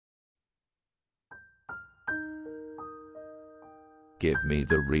give me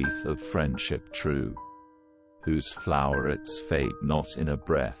the wreath of friendship true, whose flowerets fade not in a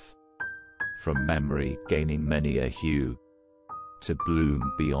breath, from memory gaining many a hue, to bloom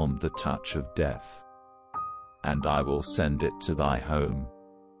beyond the touch of death. And I will send it to thy home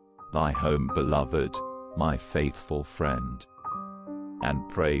beloved, my faithful friend, and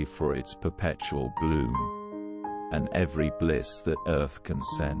pray for its perpetual bloom, and every bliss that earth can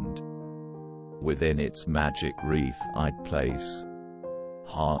send. Within its magic wreath I'd place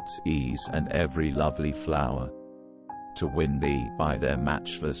heart's ease and every lovely flower, to win thee by their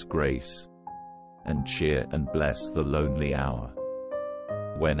matchless grace, and cheer and bless the lonely hour,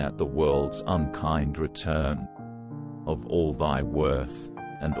 when at the world's unkind return, of all thy worth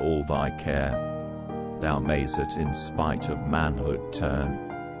and all thy care, thou mayst in spite of manhood turn,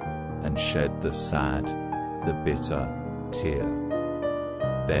 and shed the sad, the bitter tear.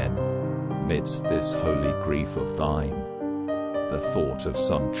 Then, midst this holy grief of thine, the thought of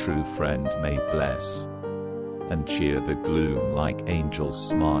some true friend may bless, and cheer the gloom like angels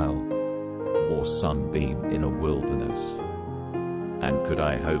smile, or sunbeam in a wilderness. And could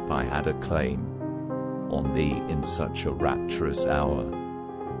I hope I had a claim on thee in such a rapturous hour?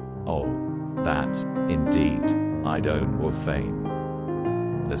 Oh, that, indeed, I'd own were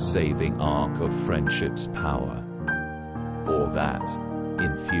fame, the saving ark of friendship's power, or that,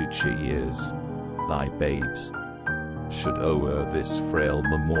 in future years, thy babes should o'er this frail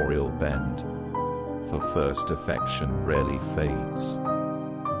memorial bend, for first affection rarely fades,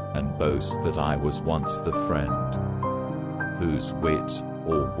 and boast that I was once the friend, whose wit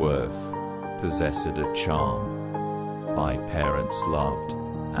or worth possessed a charm, by parents loved,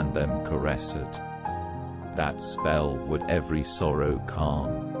 and them caressed. That spell would every sorrow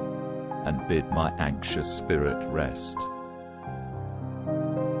calm, and bid my anxious spirit rest.